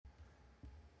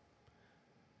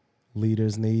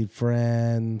Leaders need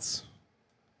friends.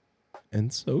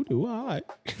 And so do I.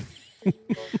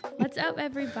 What's up,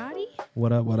 everybody?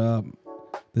 What up, what up?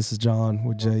 This is John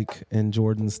with Jake and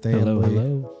Jordan Stanley.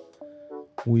 Hello.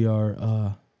 We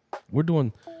are we're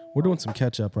doing some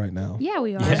catch up right now. Yeah,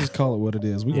 we are. Let's just call it what it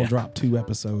is. We're Yeah. gonna drop 2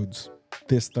 episodes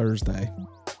this Thursday.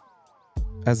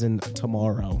 As in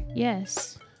tomorrow.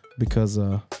 Yes. Because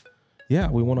we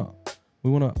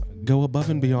wanna go above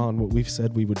and beyond what we've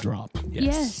said we would drop.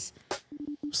 Yes.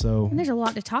 So And there's a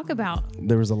lot to talk about.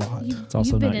 there was a lot. It's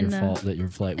also You've been not in your the- fault that your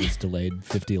flight was delayed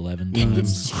 11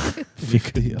 times.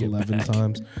 50, get 11 back.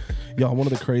 times. Y'all, one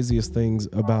of the craziest things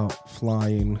about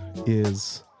flying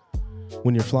is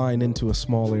when you're flying into a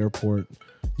small airport,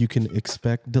 you can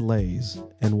expect delays.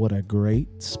 And what a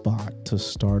great spot to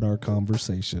start our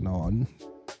conversation on.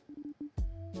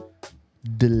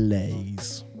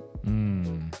 Delays.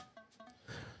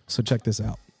 So check this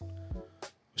out. I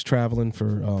was traveling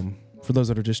for those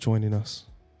that are just joining us,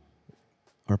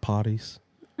 our potties.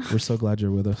 We're so glad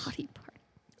you're with us. Potty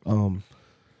party.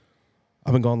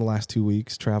 I've been gone the last 2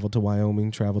 weeks, traveled to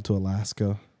Wyoming, traveled to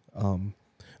Alaska.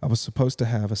 I was supposed to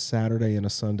have a Saturday and a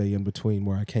Sunday in between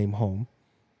where I came home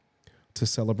to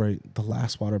celebrate the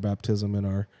last water baptism in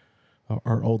our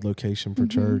old location for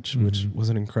church, which was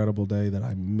an incredible day that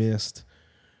I missed.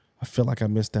 I feel like I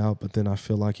missed out, but then I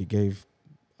feel like it gave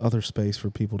other space for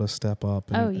people to step up.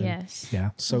 And Yes.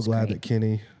 Yeah. so That's glad great.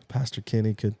 that Pastor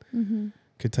Kenny could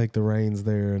take the reins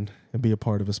there and be a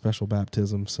part of a special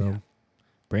baptism. So, Yeah.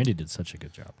 Brandy did such a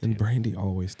good job. and too. Brandy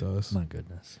always does. My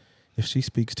goodness. If she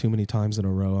speaks too many times in a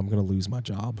row, I'm going to lose my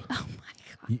job. Oh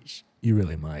my You, gosh. you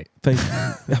really might. Thank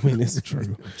you. I mean, it's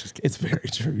true. Just kidding. It's very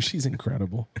true. She's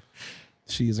incredible.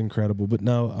 She is incredible. But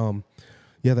no,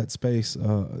 that space,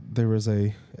 there was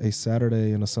a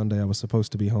Saturday and a Sunday I was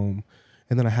supposed to be home,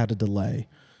 and then I had a delay.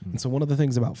 And so one of the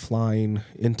things about flying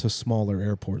into smaller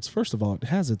airports, first of all, it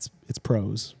has its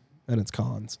pros and its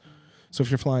cons. So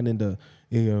if you're flying into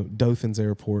Dothan's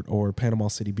Airport or Panama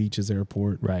City Beach's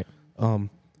airport, Right.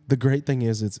 the great thing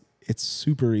is it's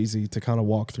super easy to kind of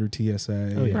walk through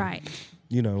TSA. Oh, yeah.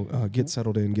 Right. Get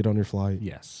settled in, get on your flight.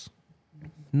 Yes.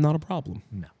 Not a problem.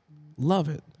 No. Love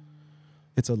it.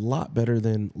 It's a lot better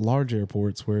than large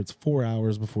airports where it's 4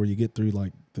 hours before you get through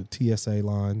like the TSA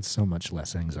lines. So much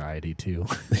less anxiety, too.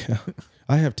 Yeah.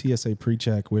 I have TSA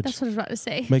pre-check, which That's what I was about to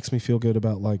say. makes me feel good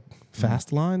about like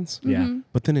fast lines. Yeah.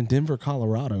 But then in Denver,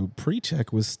 Colorado,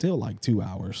 pre-check was still like 2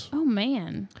 hours. Oh,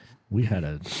 man. We had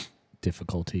a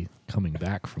difficulty coming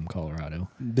back from Colorado.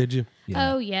 Did you?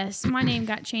 Oh, yes. My name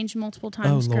got changed multiple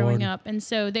times Oh, growing Lord. up. And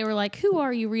so they were like, who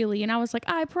are you really? And I was like,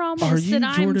 I promise Are you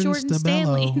that I'm Jordan Stabello?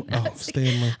 Stanley. Oh,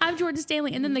 Stanley. I'm Jordan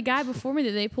Stanley. And then the guy before me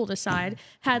that they pulled aside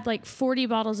had like 40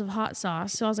 bottles of hot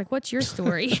sauce. So I was like, what's your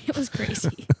story? It was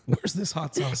crazy. Where's this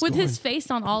hot sauce With going? his face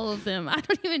on all of them. I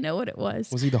don't even know what it was.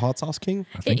 Was he the hot sauce king?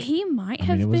 I think He might I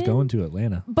have mean, it was been. going to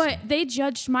Atlanta. But they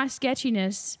judged my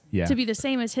sketchiness Yeah. to be the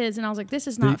same as his, and I was like, "This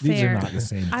is not These fair." are not the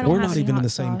same. I thing. don't We're have not any even in hot the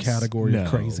same sauce. category No. of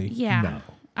crazy. Yeah,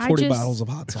 No. 40 bottles of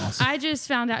hot sauce. I just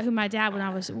found out who my dad when I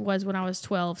was when I was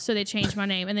 12, so they changed my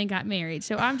name and then got married.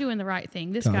 So I'm doing the right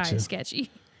thing. This guy Gotcha. is sketchy.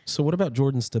 So what about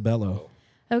Jordan Stabello?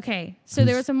 Okay, so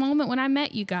there was a moment when I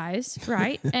met you guys,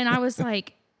 right? And I was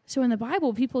like, so in the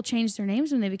Bible, people changed their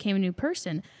names when they became a new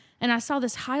person. And I saw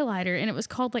this highlighter, and it was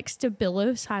called like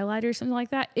Stabilos highlighter or something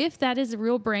like that. If that is a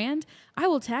real brand, I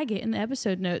will tag it in the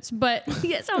episode notes. But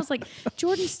yes, I was like,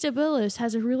 Jordan Stabilos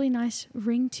has a really nice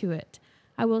ring to it.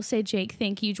 I will say, Jake,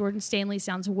 thank you. Jordan Stanley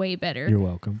sounds way better. You're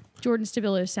welcome. Jordan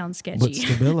Stabilos sounds But sketchy.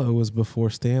 Stabello was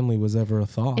before Stanley was ever a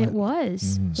thought. It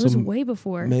was. It So was way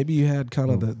before. Maybe you had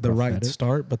kind of the right prophetic.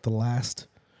 start, but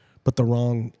the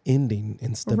wrong ending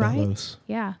in Stabelos.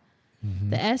 Yeah.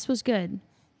 The S was good,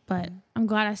 but I'm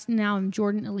glad now I'm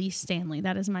Jordan Elise Stanley.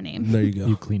 That is my name. There you go.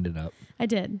 You cleaned it up. I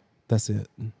did. That's it.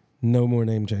 No more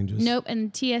name changes. Nope.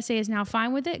 And TSA is now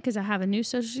fine with it because I have a new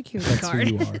social security That's who card.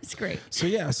 you are. It's great. So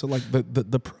like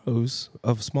the pros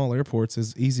of small airports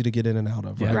is easy to get in and out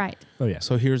of, right? Right. Oh, yeah.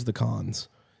 So here's the cons.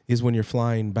 Is when you're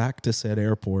flying back to said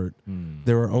airport,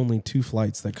 there are only 2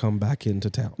 flights that come back into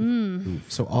town.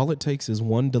 So all it takes is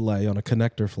one delay on a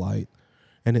connector flight,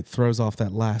 and it throws off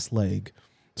that last leg.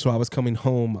 So I was coming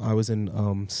home. I was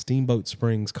in Steamboat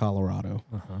Springs, Colorado,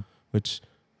 which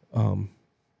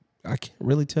I can't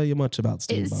really tell you much about It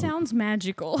Steamboat. sounds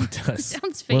magical. It does.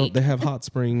 sounds Well, fake. they have hot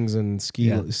springs and ski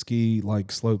Yeah.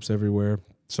 like slopes everywhere.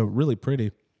 So really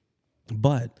pretty.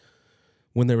 But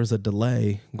when there was a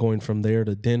delay going from there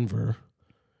to Denver,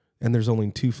 and there's only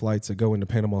 2 flights that go into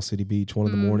Panama City Beach, one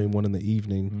in the morning, one in the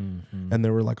evening, and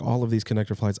there were like all of these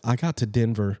connector flights. I got to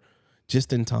Denver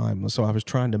just in time. So I was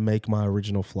trying to make my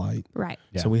original flight. Right.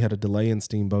 Yeah. So we had a delay in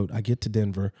Steamboat. I get to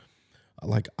Denver.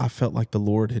 Like, I felt like the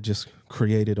Lord had just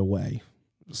created a way.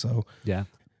 So, Yeah.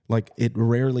 like, it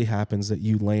rarely happens that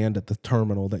you land at the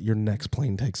terminal that your next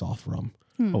plane takes off from.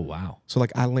 Oh, wow. So,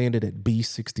 like, I landed at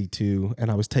B62 and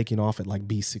I was taking off at like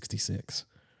B66.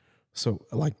 So,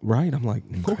 like, right? I'm like,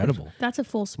 Lord, Incredible. That's a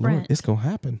full Lord, sprint. it's going to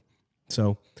happen.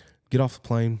 So, get off the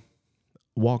plane,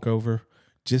 walk over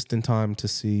just in time to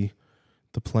see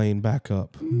the plane back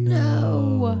up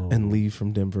No. and leave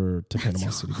from Denver to Panama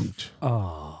City Beach.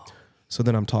 Oh. So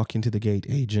then I'm talking to the gate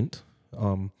agent.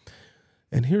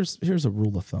 And here's a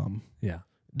rule of thumb. Yeah.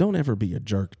 Don't ever be a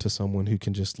jerk to someone who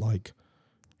can just like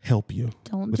help you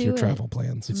Don't with do your it. travel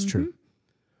plans. It's true.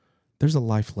 There's a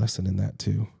life lesson in that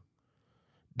too.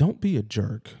 Don't be a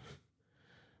jerk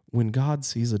when God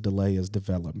sees a delay as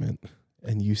development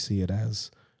and you see it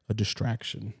as a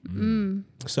distraction.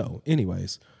 So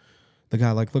anyways, the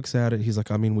guy like looks at it. He's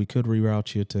like, I mean, we could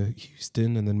reroute you to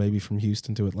Houston and then maybe from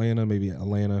Houston to Atlanta, maybe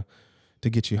Atlanta to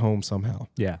get you home somehow.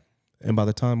 Yeah. And by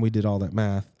the time we did all that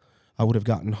math, I would have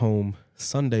gotten home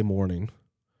Sunday morning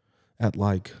at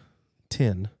like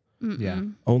 10, Yeah.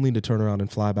 only to turn around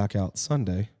and fly back out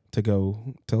Sunday to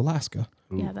go to Alaska.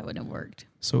 Yeah, that wouldn't have worked.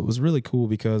 So it was really cool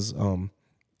because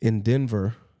in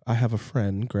Denver, I have a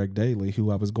friend, Greg Daly,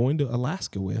 who I was going to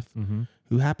Alaska with,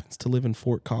 who happens to live in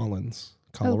Fort Collins,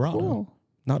 Colorado. Oh, cool.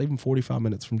 Not even 45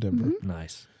 minutes from Denver.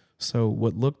 Nice. So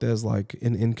what looked as like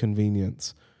an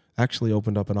inconvenience actually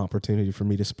opened up an opportunity for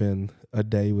me to spend a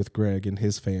day with Greg and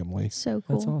his family So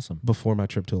cool. That's awesome. before my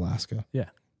trip to Alaska. Yeah.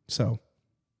 So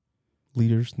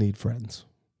leaders need friends.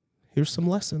 Here's some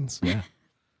lessons. Yeah.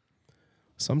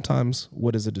 Sometimes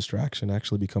what is a distraction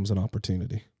actually becomes an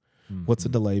opportunity. What's a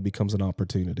delay becomes an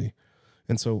opportunity.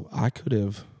 And so I could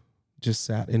have just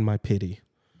sat in my pity.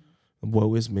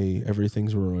 Woe is me,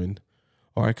 everything's ruined.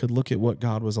 Or I could look at what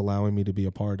God was allowing me to be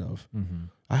a part of.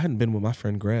 I hadn't been with my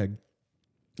friend Greg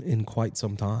in quite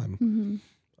some time.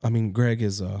 I mean, Greg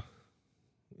is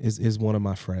one of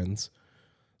my friends.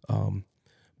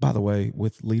 By the way,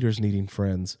 with leaders needing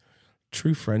friends,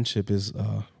 true friendship is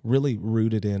really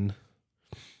rooted in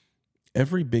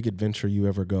every big adventure you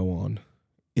ever go on.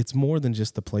 It's more than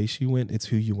just the place you went, it's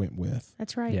who you went with.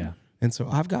 That's right. Yeah. And so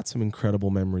I've got some incredible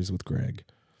memories with Greg.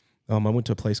 I went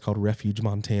to a place called Refuge,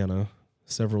 Montana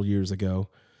several years ago.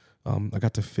 I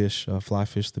got to fly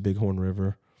fish the Bighorn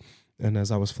River. And as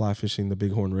I was fly fishing the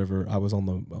Bighorn River, I was on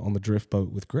the drift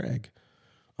boat with Greg.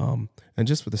 And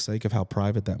just for the sake of how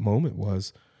private that moment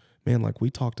was, man, like we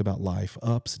talked about life,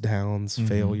 ups, downs,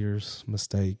 failures,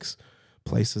 mistakes,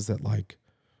 places that like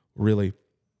really,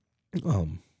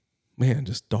 man,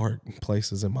 just dark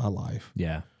places in my life.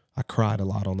 Yeah. I cried a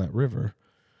lot on that river,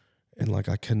 and like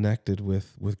I connected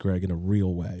with Greg in a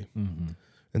real way.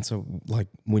 And so like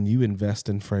when you invest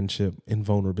in friendship, in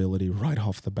vulnerability right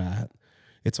off the bat,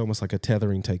 it's almost like a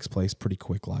tethering takes place pretty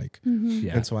quick. Like,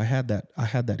 Yeah. and so I had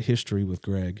that history with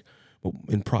Greg, but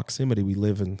in proximity, we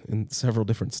live in several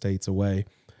different states away.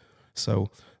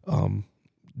 So,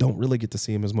 don't really get to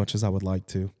see him as much as I would like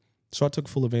to. So I took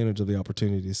full advantage of the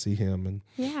opportunity to see him and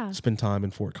Yeah. spend time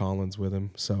in Fort Collins with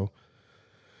him. So,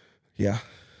 yeah,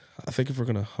 I think if we're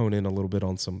going to hone in a little bit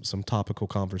on some topical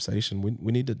conversation,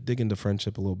 we need to dig into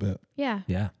friendship a little bit, Yeah.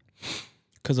 Yeah.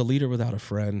 because a leader without a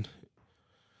friend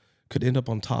could end up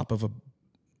on top of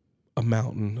a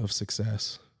mountain of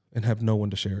success and have no one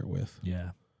to share it with.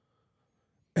 Yeah.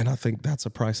 And I think that's a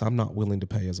price I'm not willing to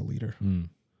pay as a leader.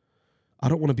 I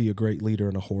don't want to be a great leader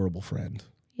and a horrible friend.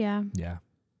 Yeah. Yeah.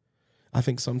 I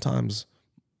think sometimes,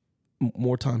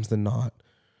 more times than not,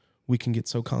 we can get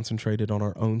so concentrated on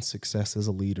our own success as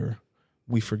a leader,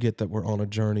 we forget that we're on a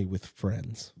journey with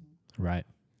friends. Right.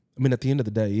 I mean, at the end of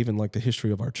the day, even like the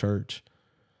history of our church,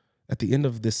 at the end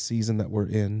of this season that we're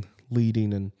in,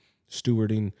 leading and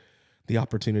stewarding the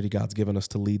opportunity God's given us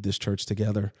to lead this church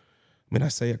together. I mean, I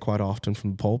say it quite often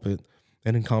from the pulpit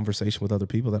and in conversation with other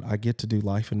people that I get to do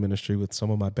life and ministry with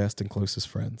some of my best and closest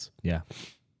friends. Yeah.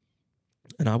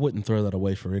 And I wouldn't throw that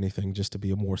away for anything just to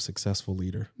be a more successful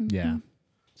leader. Yeah.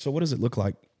 So what does it look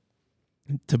like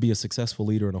to be a successful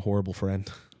leader and a horrible friend?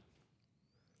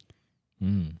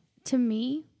 To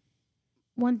me,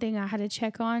 one thing I had to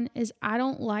check on is I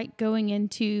don't like going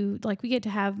into, like, we get to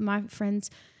have my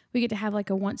friends, we get to have like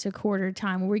a once a quarter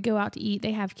time where we go out to eat.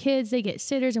 They have kids, they get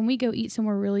sitters, and we go eat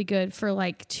somewhere really good for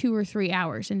like 2 or 3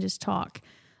 hours and just talk.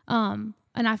 And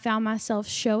I found myself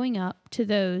showing up to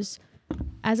those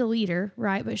as a leader,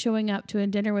 right? But showing up to a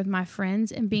dinner with my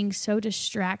friends and being so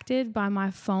distracted by my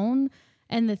phone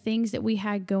and the things that we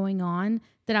had going on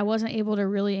that I wasn't able to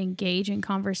really engage in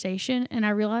conversation. And I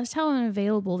realized how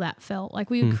unavailable that felt. Like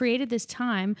we created this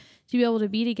time to be able to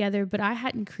be together, but I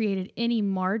hadn't created any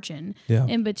margin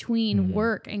in between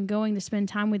work and going to spend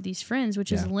time with these friends,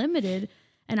 which is limited.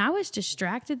 And I was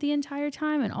distracted the entire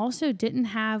time and also didn't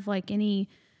have anything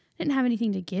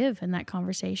to give in that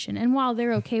conversation. And while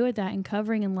they're okay with that and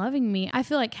covering and loving me, I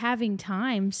feel like having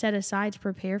time set aside to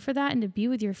prepare for that and to be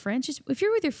with your friends. Just if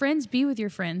you're with your friends, be with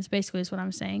your friends, basically is what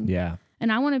I'm saying. Yeah.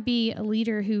 And I want to be a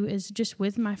leader who is just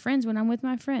with my friends when I'm with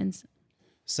my friends.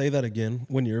 Say that again.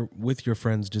 When you're with your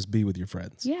friends, just be with your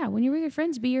friends. Yeah, when you're with your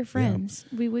friends, be your friends.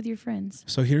 Be with your friends.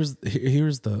 So here's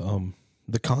the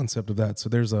concept of that. So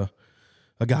there's a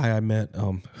guy I met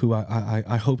who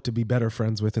I hope to be better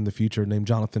friends with in the future, named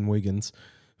Jonathan Wiggins,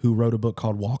 who wrote a book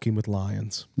called Walking with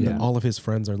Lions. Yeah. And all of his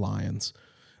friends are lions.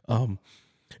 And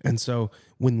so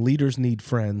when leaders need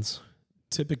friends,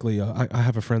 typically I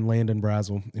have a friend, Landon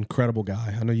Brazel, incredible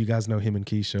guy. I know you guys know him and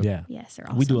Keisha. Yeah. Yes, they're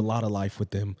awesome. We do a lot of life with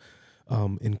them.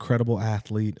 Incredible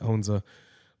athlete, owns a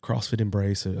CrossFit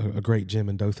Embrace, a great gym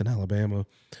in Dothan, Alabama.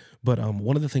 But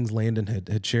one of the things Landon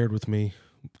had shared with me,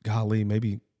 golly,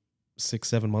 maybe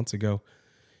 6-7 months ago,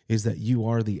 is that you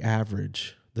are the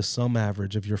sum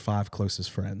average of your 5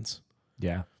 closest friends.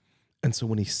 Yeah. And so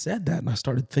when he said that and I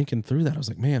started thinking through that, I was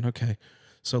like, man, okay.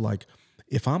 So like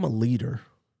if I'm a leader,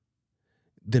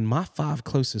 then my 5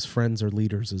 closest friends are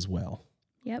leaders as well.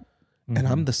 Yep. And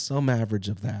I'm the sum average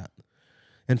of that.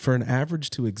 And for an average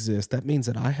to exist, that means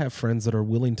that I have friends that are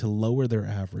willing to lower their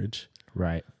average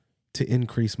Right. to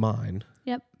increase mine.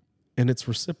 Yep. And it's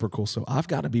reciprocal. So I've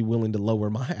got to be willing to lower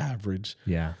my average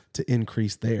Yeah. to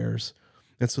increase theirs.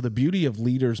 And so the beauty of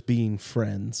leaders being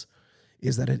friends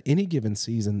is that at any given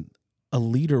season, a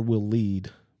leader will lead,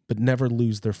 but never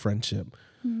lose their friendship.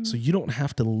 So you don't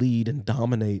have to lead and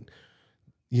dominate,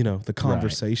 the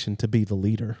conversation to be the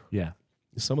leader. Yeah.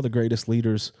 Some of the greatest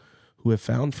leaders who have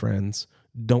found friends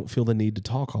don't feel the need to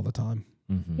talk all the time.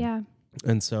 Yeah.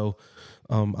 And so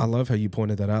I love how you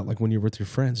pointed that out. Like when you're with your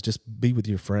friends, just be with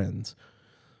your friends.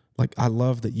 Like I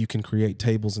love that you can create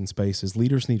tables and spaces.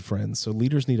 Leaders need friends. So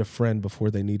leaders need a friend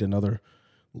before they need another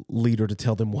leader to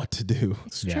tell them what to do.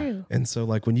 It's true. And so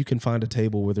like when you can find a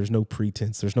table where there's no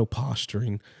pretense, there's no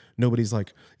posturing, nobody's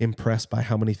like impressed by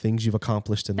how many things you've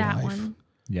accomplished in That life. one.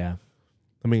 Yeah.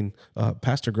 I mean,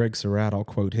 Pastor Greg Surratt, I'll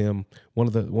quote him. One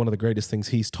of the greatest things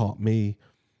he's taught me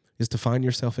is to find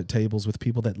yourself at tables with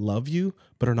people that love you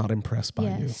but are not impressed by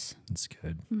you. Yes. That's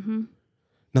good.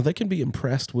 Now they can be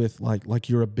impressed with like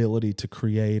your ability to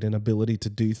create and ability to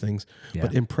do things,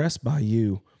 but impressed by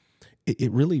you,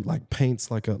 it really like paints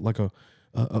like a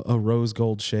rose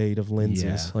gold shade of lenses.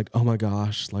 Yeah. Like, oh my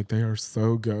gosh, like they are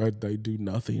so good, they do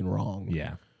nothing wrong.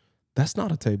 Yeah. That's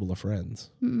not a table of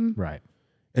friends. Right.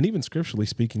 And even scripturally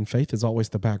speaking, faith is always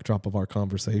the backdrop of our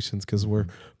conversations because we're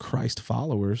Christ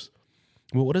followers.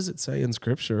 Well, what does it say in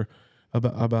Scripture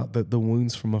about the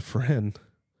wounds from a friend?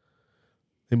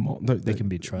 They can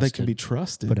be trusted. They can be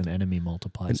trusted. But an enemy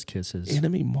multiplies kisses.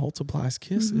 Enemy multiplies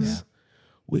kisses.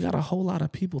 We got a whole lot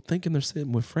of people thinking they're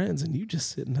sitting with friends, and you just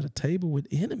sitting at a table with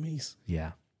enemies.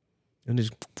 Yeah. And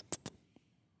just,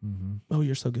 oh,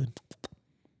 you're so good.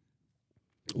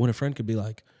 When a friend could be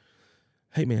like,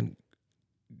 hey, man,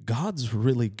 God's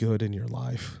really good in your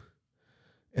life.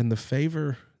 And the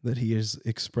favor that he is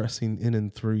expressing in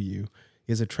and through you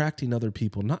is attracting other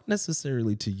people, not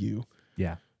necessarily to you,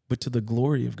 but to the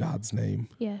glory of God's name.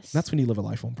 Yes. That's when you live a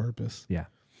life on purpose. Yeah.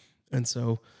 And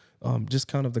so just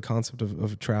kind of the concept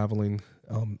of traveling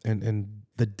and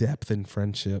the depth in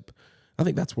friendship, I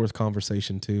think that's worth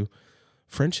conversation too.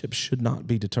 Friendship should not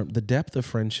be determined. The depth of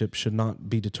friendship should not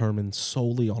be determined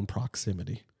solely on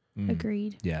proximity.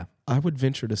 Agreed. Yeah. I would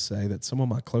venture to say that some of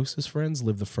my closest friends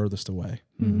live the furthest away.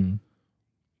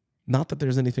 Not that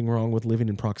there's anything wrong with living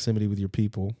in proximity with your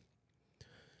people,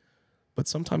 but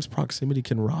sometimes proximity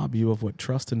can rob you of what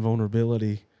trust and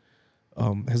vulnerability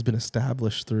has been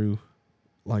established through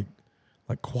like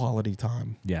quality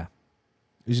time. Yeah.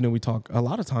 As we talk a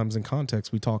lot of times in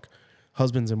context, we talk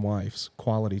husbands and wives,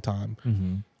 quality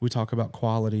time. We talk about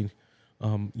quality,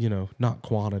 not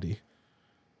quantity.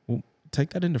 Well,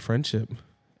 take that into friendship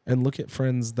and look at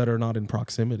friends that are not in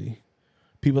proximity.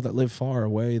 People that live far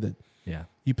away that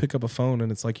you pick up a phone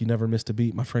and it's like you never missed a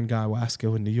beat. My friend Guy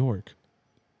Wasco in New York.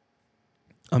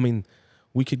 I mean,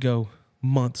 we could go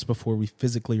months before we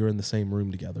physically are in the same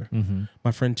room together.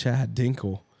 My friend Chad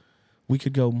Dinkle, we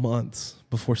could go months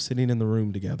before sitting in the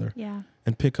room together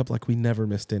and pick up like we never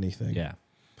missed anything. Yeah.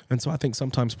 And so I think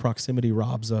sometimes proximity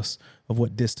robs us of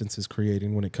what distance is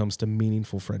creating when it comes to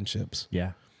meaningful friendships.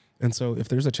 Yeah. And so if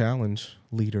there's a challenge,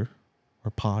 leader,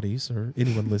 or potties or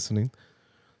anyone listening,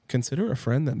 consider a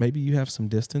friend that maybe you have some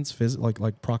distance,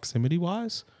 like proximity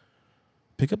wise.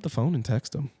 Pick up the phone and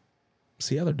text them.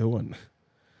 See how they're doing.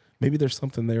 Maybe there's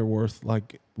something there worth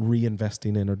like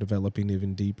reinvesting in or developing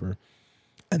even deeper.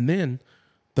 And then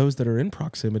those that are in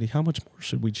proximity, how much more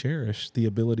should we cherish the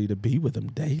ability to be with them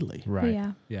daily? Right.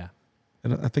 Yeah. Yeah.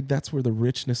 And I think that's where the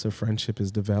richness of friendship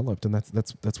is developed, and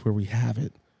that's where we have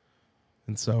it.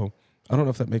 And so I don't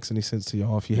know if that makes any sense to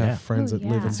y'all. If you Yeah. have friends Oh, that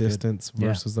live in yeah. distance Yeah.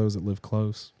 versus those that live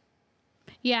close.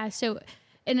 Yeah. So,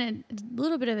 in a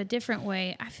little bit of a different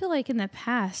way, I feel like in the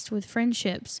past with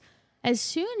friendships, as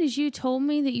soon as you told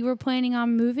me that you were planning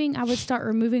on moving, I would start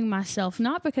removing myself,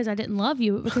 not because I didn't love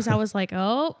you, but because I was like,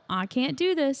 oh, I can't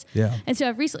do this. Yeah. And so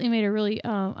I've recently made a really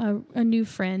a new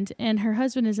friend, and her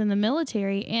husband is in the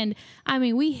military. And I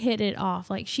mean, we hit it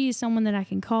off. Like, she is someone that I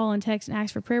can call and text and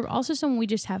ask for prayer, but also someone we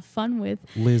just have fun with.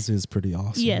 Liz is pretty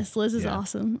awesome. Yes, Liz is Yeah.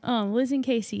 awesome. Liz and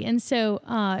Casey. And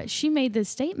so she made this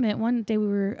statement. One day we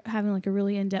were having like a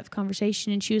really in-depth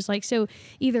conversation, and she was like, so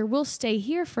either we'll stay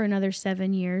here for another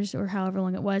 7 years or however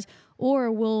long it was, or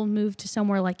we'll move to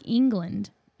somewhere like England.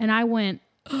 And I went,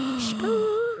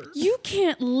 you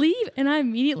can't leave. And I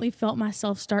immediately felt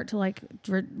myself start to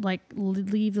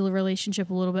leave the relationship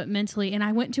a little bit mentally. And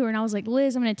I went to her and I was like,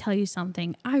 Liz, I'm going to tell you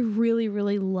something. I really,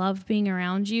 really love being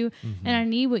around you, and I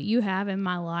need what you have in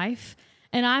my life.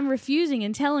 And I'm refusing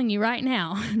and telling you right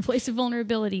now in place of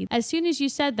vulnerability. As soon as you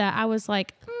said that, I was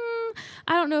like,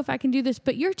 I don't know if I can do this,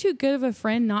 but you're too good of a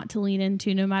friend not to lean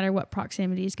into, no matter what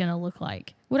proximity is going to look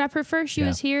like. Would I prefer she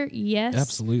was here? Yes.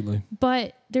 Absolutely.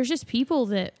 But there's just people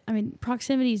that, I mean,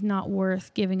 proximity is not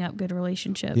worth giving up good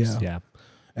relationships. Yeah. Yeah.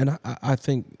 And I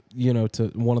think,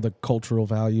 to one of the cultural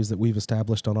values that we've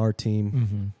established on our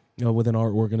team, within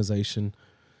our organization,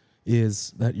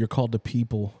 is that you're called to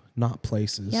people, not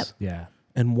places. Yep. Yeah.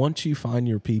 And once you find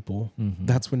your people,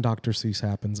 that's when Dr. Seuss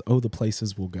happens. Oh, the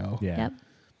places will go. Yeah. Yep.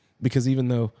 Because even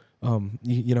though,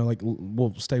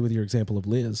 we'll stay with your example of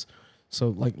Liz. So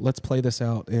like, let's play this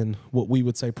out in what we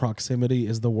would say proximity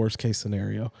is the worst case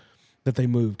scenario, that they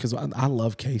move. Because I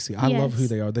love Casey. I love who Yes.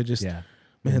 they are. They just, Yeah.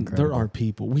 man, Incredible. they're our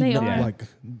people. We They know are. like,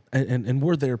 and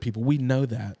we're their people. We know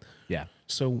that. Yeah.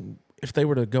 So if they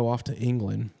were to go off to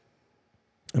England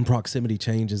and proximity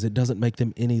changes, it doesn't make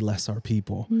them any less our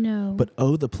people. No. But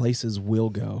the places will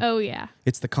go. oh, yeah.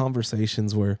 It's the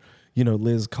conversations where,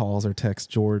 Liz calls or texts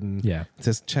Jordan. Yeah.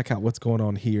 Says, check out what's going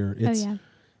on here. It's, yeah.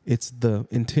 it's the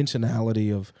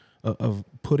intentionality of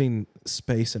putting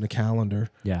space in a calendar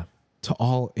Yeah. to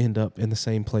all end up in the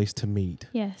same place to meet.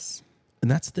 Yes. And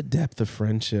that's the depth of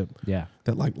friendship Yeah.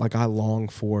 that like I long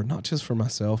for, not just for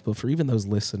myself, but for even those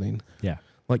listening. Yeah.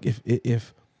 Like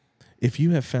if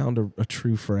you have found a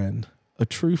true friend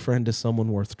is someone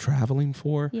worth traveling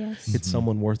for. Yes. It's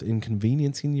someone worth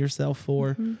inconveniencing yourself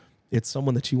for. Mhm. It's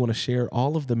someone that you want to share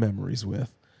all of the memories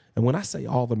with. And when I say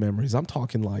all the memories, I'm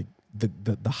talking like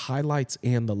the highlights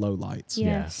and the lowlights.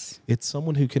 Yes. It's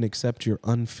someone who can accept your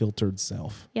unfiltered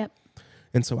self. Yep.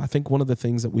 And so I think one of the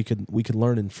things that we could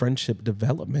learn in friendship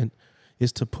development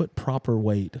is to put proper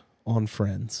weight on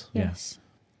friends. Yeah. Yes.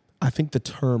 I think the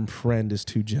term friend is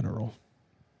too general.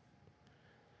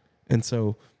 And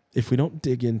so if we don't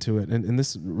dig into it, and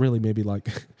this really may be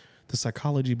like the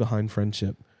psychology behind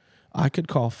friendship, I could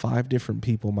call 5 different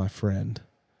people my friend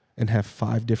and have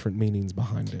 5 different meanings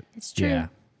behind it. It's true. Yeah.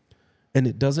 And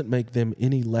it doesn't make them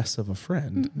any less of a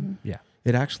friend. Mm-mm. Yeah.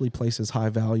 It actually places high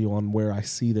value on where I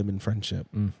see them in friendship.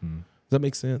 Mm-hmm. Does that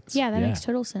make sense? Yeah, that Yeah. makes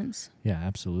total sense. Yeah.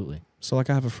 Absolutely. So like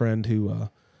I have a friend who,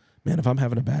 man, if I'm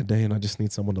having a bad day and I just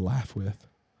need someone to laugh with,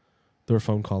 they're a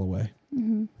phone call away.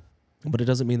 Mm-hmm. But it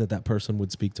doesn't mean that person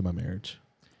would speak to my marriage.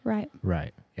 Right.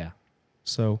 Right. Yeah.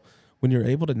 So when you're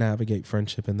able to navigate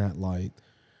friendship in that light,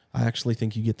 I actually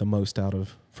think you get the most out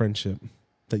of friendship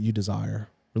that you desire,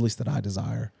 or at least that I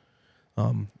desire.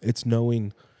 It's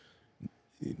knowing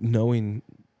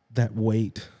that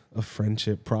weight of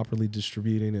friendship, properly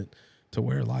distributing it to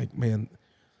where like, man,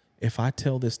 if I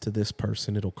tell this to this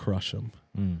person, it'll crush them.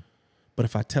 Mm. But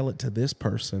if I tell it to this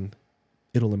person,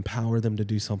 it'll empower them to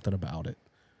do something about it.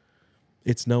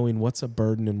 It's knowing what's a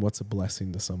burden and what's a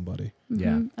blessing to somebody.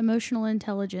 Yeah. Mhm. Emotional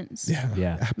intelligence.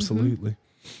 Yeah. Absolutely.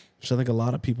 So I think a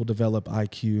lot of people develop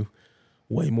IQ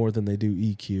way more than they do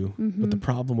EQ. But the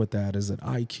problem with that is that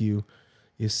IQ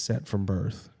is set from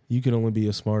birth. You can only be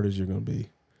as smart as you're going to be.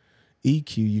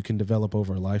 EQ you can develop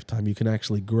over a lifetime. You can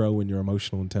actually grow in your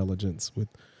emotional intelligence with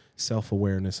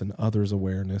self-awareness and others'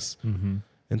 awareness. Mm-hmm.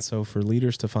 And so for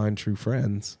leaders to find true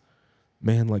friends,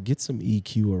 man, like get some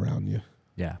EQ around you.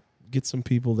 Yeah. Get some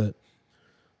people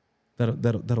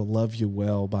that'll love you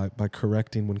well by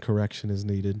correcting when correction is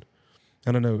needed.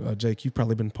 I don't know, Jake, you've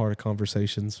probably been part of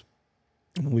conversations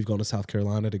when we've gone to South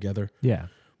Carolina together. Yeah.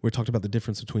 We talked about the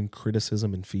difference between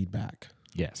criticism and feedback.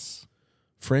 Yes.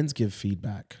 Friends give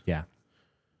feedback. Yeah.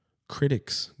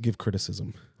 Critics give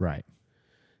criticism. Right.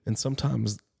 And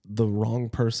sometimes the wrong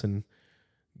person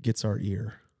gets our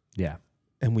ear Yeah.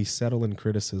 and we settle in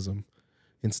criticism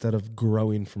instead of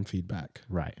growing from feedback.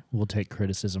 Right. We'll take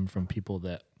criticism from people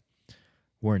that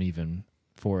weren't even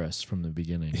for us from the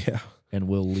beginning, Yeah. and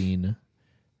we'll lean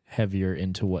heavier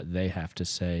into what they have to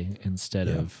say instead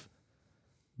Yeah. of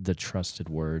the trusted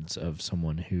words of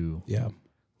someone who Yeah.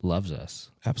 loves us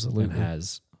Absolutely. and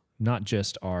has not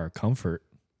just our comfort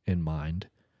in mind,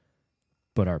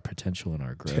 but our potential and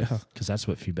our growth. Yeah. Because that's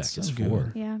what feedback So is good.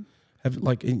 for. Yeah.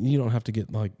 And you don't have to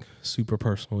get like super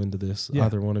personal into this, Yeah.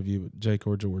 either one of you, Jake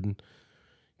or Jordan.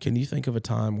 Can you think of a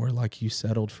time where like you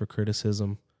settled for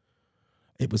criticism?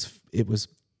 It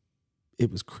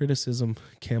was criticism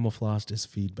camouflaged as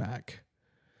feedback,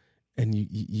 and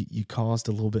you caused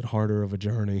a little bit harder of a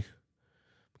journey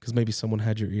because maybe someone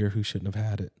had your ear who shouldn't have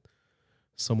had it.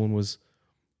 Someone was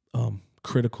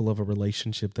critical of a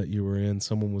relationship that you were in.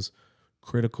 Someone was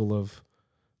critical of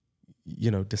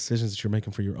decisions that you're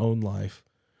making for your own life,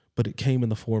 but it came in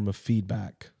the form of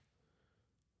feedback.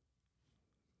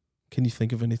 Can you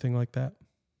think of anything like that?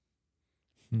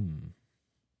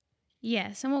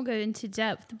 Yes, I won't go into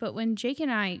depth, but when Jake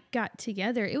and I got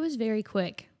together, it was very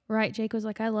quick, right? Jake was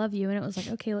like, I love you. And it was like,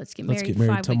 okay, let's get married,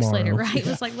 5 weeks later, right? It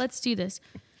was like, let's do this.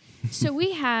 So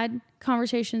we had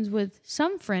conversations with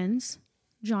some friends,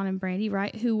 John and Brandy,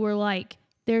 right? Who were like,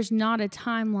 there's not a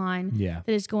timeline Yeah.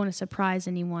 that is going to surprise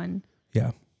anyone.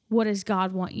 Yeah. What does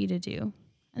God want you to do?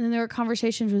 And then there were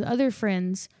conversations with other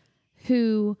friends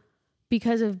who,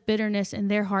 because of bitterness in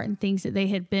their heart and things that they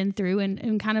had been through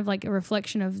and kind of like a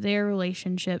reflection of their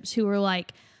relationships, who were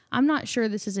like, I'm not sure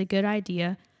this is a good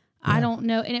idea. I don't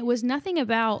know. And it was nothing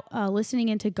about listening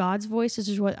into God's voice. This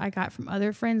is what I got from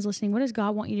other friends listening. What does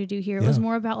God want you to do here? It was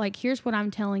more about like, here's what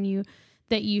I'm telling you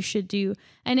that you should do.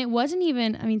 And it wasn't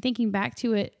even, I mean, thinking back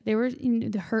to it, there were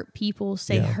the hurt people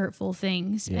say hurtful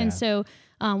things. Yeah. And so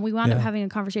we wound up having a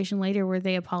conversation later where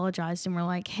they apologized and were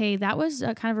like, hey, that was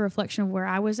kind of a reflection of where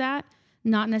I was at,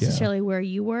 not necessarily where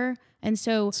you were. And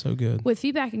so good. with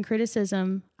feedback and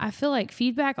criticism, I feel like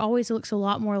feedback always looks a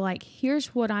lot more like,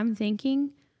 here's what I'm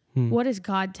thinking. What is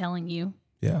God telling you?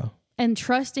 Yeah. And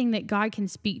trusting that God can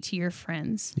speak to your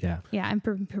friends. Yeah. Yeah, and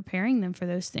preparing them for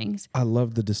those things. I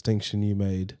love the distinction you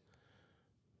made.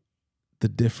 The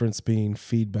difference being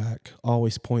feedback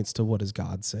always points to what is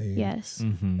God saying. Yes.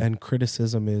 And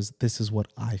criticism is, this is what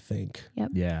I think.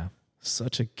 Yeah.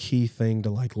 Such a key thing to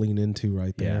like lean into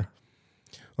right there.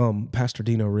 Pastor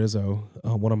Dino Rizzo,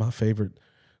 one of my favorite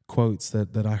quotes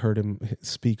that I heard him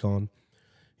speak on,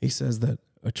 he says that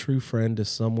a true friend is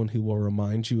someone who will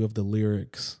remind you of the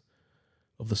lyrics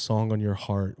of the song on your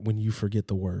heart when you forget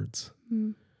the words.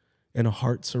 And a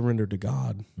heart surrendered to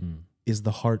God is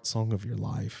the heart song of your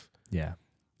life. Yeah.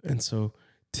 And so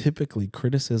typically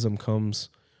criticism comes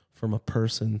from a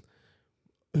person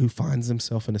who finds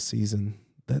himself in a season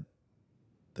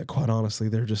that quite honestly,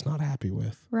 they're just not happy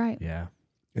with. Right. Yeah.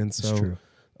 And It's so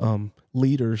true.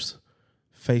 Leaders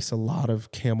face a lot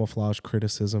of camouflage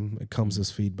criticism. It comes as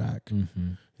feedback.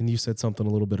 And you said something a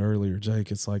little bit earlier,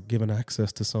 Jake. It's like giving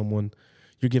access to someone.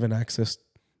 You're giving access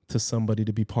to somebody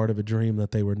to be part of a dream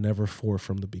that they were never for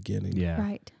from the beginning. Yeah.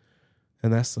 Right.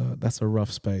 And that's a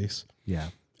rough space. Yeah.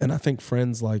 And I think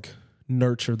friends like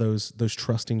nurture those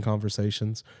trusting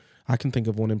conversations. I can think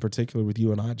of one in particular with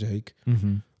you and I, Jake.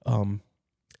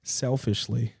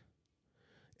 Selfishly,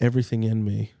 everything in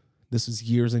me, this is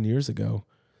years and years ago,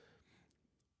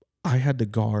 I had to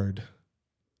guard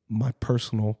my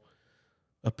personal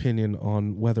opinion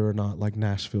on whether or not like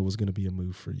Nashville was going to be a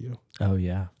move for you. Oh,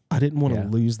 yeah. I didn't want to Yeah.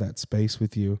 lose that space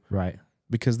with you Right.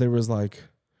 because there was like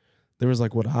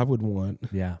what I would want.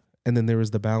 Yeah. And then there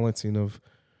was the balancing of,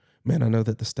 man, I know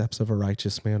that the steps of a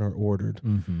righteous man are ordered,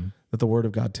 that the word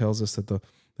of God tells us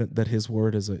that his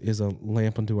word is a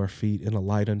lamp unto our feet and a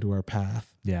light unto our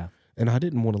path. Yeah. And I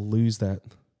didn't want to lose that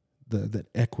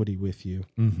equity with you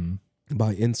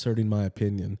by inserting my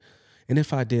opinion. And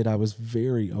if I did, I was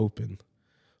very open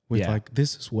with like,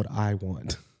 this is what I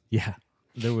want. Yeah.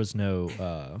 There was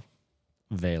no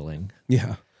veiling.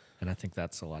 Yeah. And I think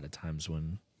that's a lot of times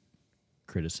when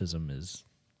criticism is,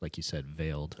 like you said,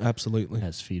 veiled Absolutely.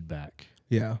 as feedback.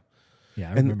 Yeah.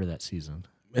 Yeah, I remember that season.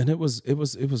 And it was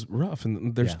rough.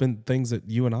 And there's been things that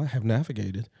you and I have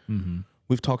navigated.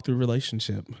 We've talked through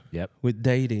relationship with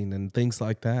dating and things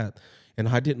like that. And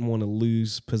I didn't want to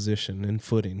lose position and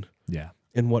footing Yeah.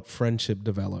 in what friendship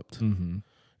developed. And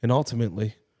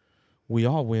ultimately, we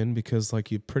all win because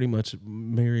like you pretty much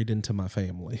married into my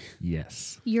family.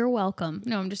 Yes. You're welcome.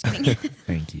 No, I'm just kidding.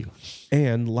 Thank you.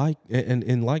 And like and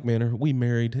in like manner, we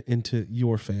married into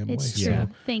your family. It's Yeah.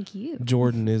 true. Thank you.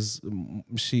 Jordan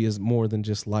she is more than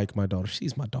just like my daughter.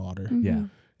 She's my daughter. Yeah.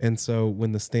 And so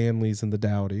when the Stanleys and the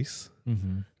Dowdies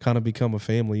Mm-hmm. kind of become a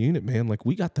family unit, man, like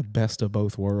we got the best of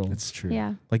both worlds. It's true.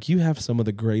 Yeah, Like you have some of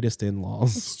the greatest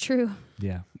in-laws it's true.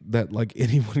 Yeah. that like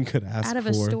anyone could ask Out of for.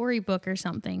 a storybook or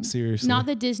something. Seriously. Not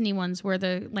the Disney ones where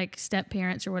the like step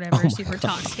parents or whatever are super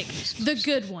toxic. The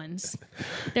good ones.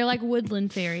 They're like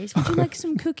woodland fairies. Would you like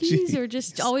some cookies? Or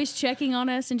just always checking on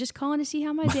us and just calling to see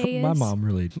how my day is. My mom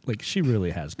really, she really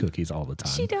has cookies all the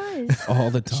time. She does. all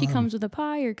the time. She comes with a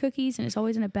pie or cookies and it's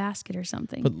always in a basket or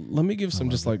something. But let me give some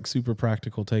just like super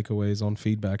practical takeaways on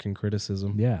feedback and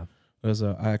criticism. Yeah. As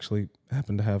I actually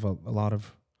happen to have a lot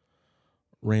of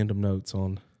random notes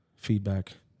on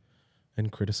feedback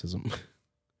and criticism.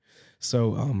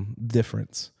 So,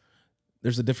 difference.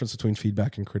 There's a difference between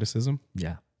feedback and criticism.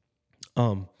 Yeah.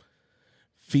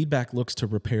 Feedback looks to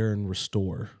repair and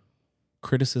restore.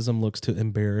 Criticism looks to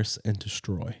embarrass and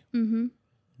destroy. Mm-hmm.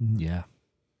 Yeah.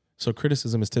 So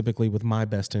criticism is typically with my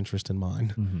best interest in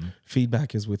mind. Mm-hmm.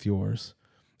 Feedback is with yours.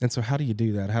 And so how do you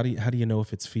do that? How do you know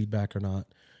if it's feedback or not?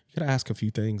 You got to ask a few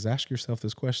things. Ask yourself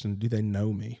this question: do they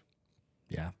know me?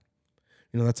 Yeah.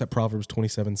 You know, that's that Proverbs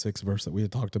 27:6 verse that we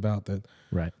had talked about,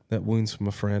 Right. that wounds from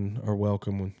a friend are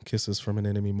welcome when kisses from an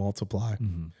enemy multiply.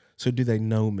 Mm-hmm. So do they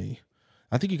know me?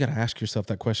 I think you got to ask yourself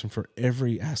that question for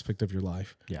every aspect of your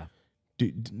life. Yeah.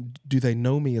 Do they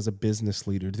know me as a business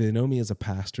leader? Do they know me as a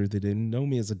pastor? Do they know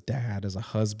me as a dad, as a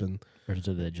husband? Or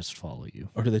do they just follow you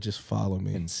Or do they just follow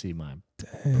me? and see my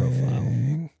profile?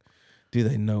 Dang. Do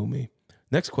they know me?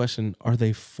 Next question, are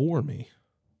they for me?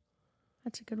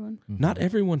 That's a good one. Mm-hmm. Not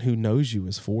everyone who knows you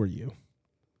is for you.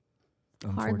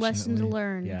 Hard lesson to Unfortunately.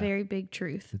 learn. Yeah. Very big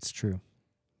truth. It's true.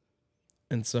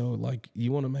 And so like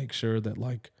you want to make sure that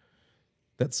like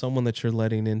that someone that you're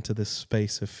letting into this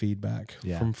space of feedback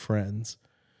Yeah. from friends,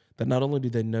 that not only do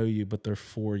they know you, but they're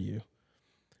for you.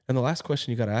 And the last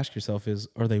question you got to ask yourself is,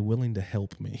 are they willing to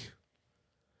help me?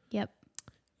 Yep.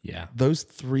 Yeah. Those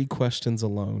three questions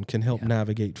alone can help Yeah.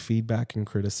 navigate feedback and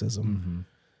criticism. Mm-hmm.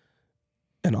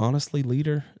 And honestly,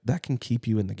 leader, that can keep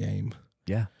you in the game.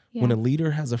 Yeah. Yeah. When a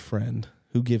leader has a friend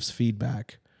who gives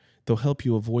feedback, they'll help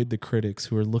you avoid the critics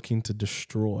who are looking to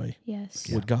destroy yes.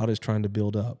 Yeah. what God is trying to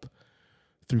build up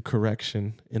through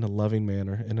correction in a loving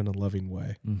manner and in a loving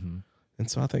way. Mm-hmm. And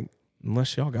so I think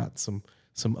unless y'all got some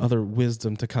other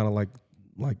wisdom to kind of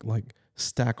like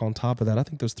stack on top of that, I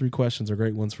think those three questions are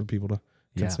great ones for people to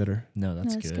Yeah. consider. No,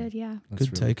 that's, That's good. Yeah. That's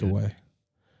Good really takeaway.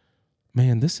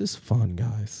 Man, this is fun,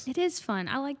 guys. It is fun.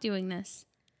 I like doing this.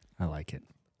 I like it.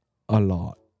 A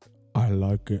lot. I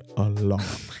like it a lot.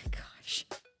 Oh my gosh.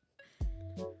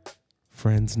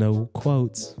 Friends know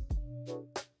quotes.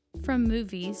 From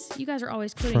movies. You guys are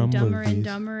always quoting From Dumber and movies.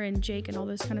 Dumber and Jake and all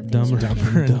those kind of things. Dumber, You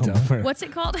Dumber, can- and Dumber. Dumber. What's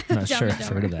it called? Not Dumb sure and I've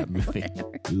heard of Dumber. that movie.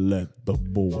 Whatever. Let the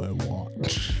boy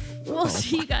watch. We'll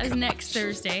see you guys next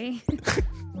Thursday.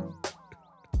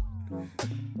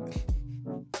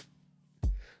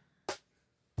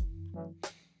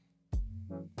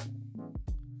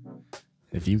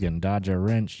 If you can dodge a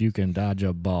wrench, you can dodge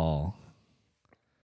a ball.